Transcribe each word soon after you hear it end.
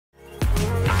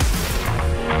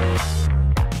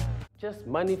just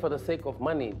money for the sake of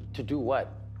money to do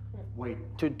what? Wait.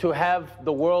 To have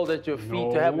the world at your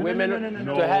feet, to have women,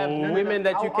 to have women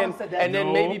that you can, and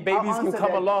then maybe babies can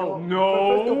come along.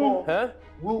 No. Huh?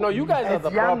 No, you guys are the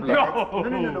problem.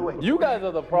 No, wait. You guys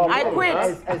are the problem. I quit.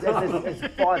 As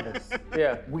fathers,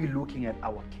 yeah, we're looking at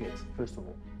our kids, first of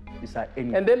all. Beside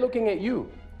anything. And they're looking at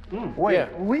you. Wait,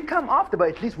 we come after, but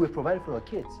at least we're providing for our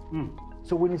kids.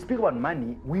 So when we speak about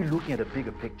money, we're looking at a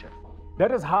bigger picture.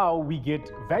 That is how we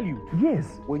get value. Yes.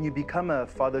 When you become a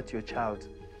father to your child,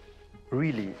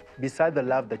 really, beside the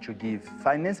love that you give,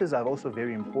 finances are also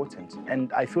very important.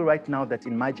 And I feel right now that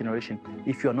in my generation,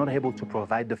 if you're not able to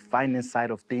provide the finance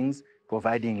side of things,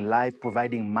 providing life,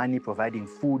 providing money, providing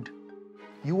food,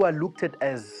 you are looked at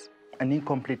as an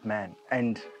incomplete man.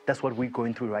 And that's what we're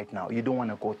going through right now. You don't want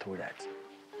to go through that.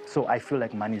 So I feel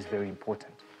like money is very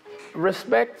important.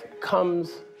 Respect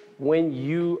comes when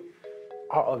you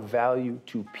are of value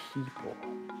to people.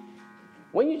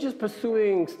 When you're just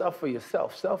pursuing stuff for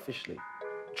yourself, selfishly,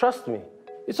 trust me,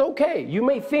 it's okay. You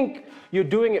may think you're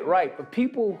doing it right, but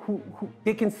people who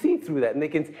they can see through that,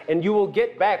 and you will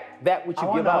get back that which you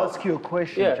give out. I want to ask you a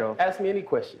question, Joe. Ask me any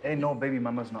question. Ain't no baby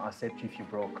mama's not accept you if you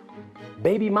broke.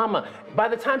 Baby mama. By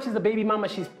the time she's a baby mama,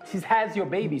 she has your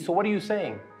baby. So what are you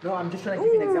saying? No, I'm just trying to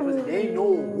give you an example. There ain't no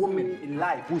woman in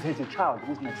life who has a child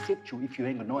who's gonna accept you if you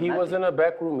ain't gonna know He was in a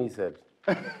back room, he said.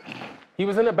 He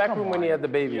was in the back room when he had the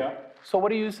baby. Yeah. So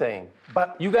what are you saying?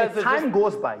 But you guys as time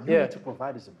goes by, you need to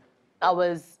provide as a man. I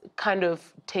was kind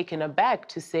of taken aback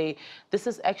to say, this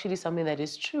is actually something that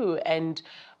is true. And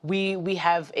we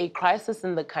have a crisis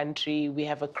in the country. We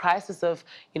have a crisis of,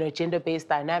 gender-based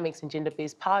dynamics and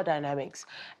gender-based power dynamics.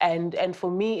 And for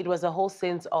me, it was a whole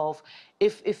sense of,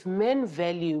 if men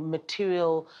value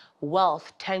material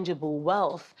wealth, tangible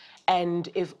wealth, and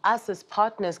if us as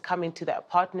partners come into that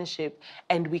partnership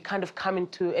and we kind of come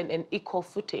into an equal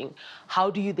footing, how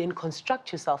do you then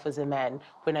construct yourself as a man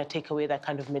when I take away that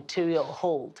kind of material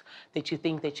hold that you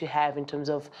think that you have in terms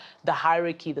of the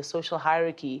hierarchy, the social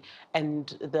hierarchy, and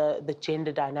the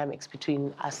gender dynamics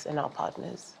between us and our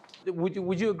partners?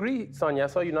 Would you agree, Sonia? I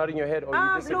saw you nodding your head, or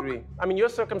you disagree? Look, I mean, your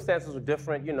circumstances were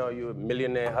different. You're a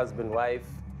millionaire, husband, wife.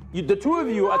 The two of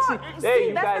you, you that's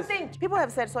guys. The thing. People have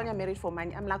said Sonia married for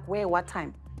money. I'm like, where, what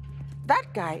time?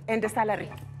 That guy and the salary.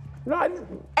 No,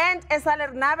 and a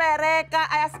salary, nabereka,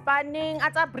 I am spanning,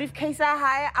 at a briefcase,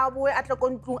 high, I at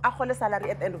the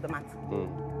salary at the end of the month.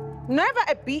 Never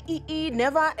a BEE,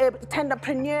 never a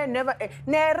tenderpreneur, never a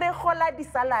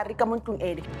salary.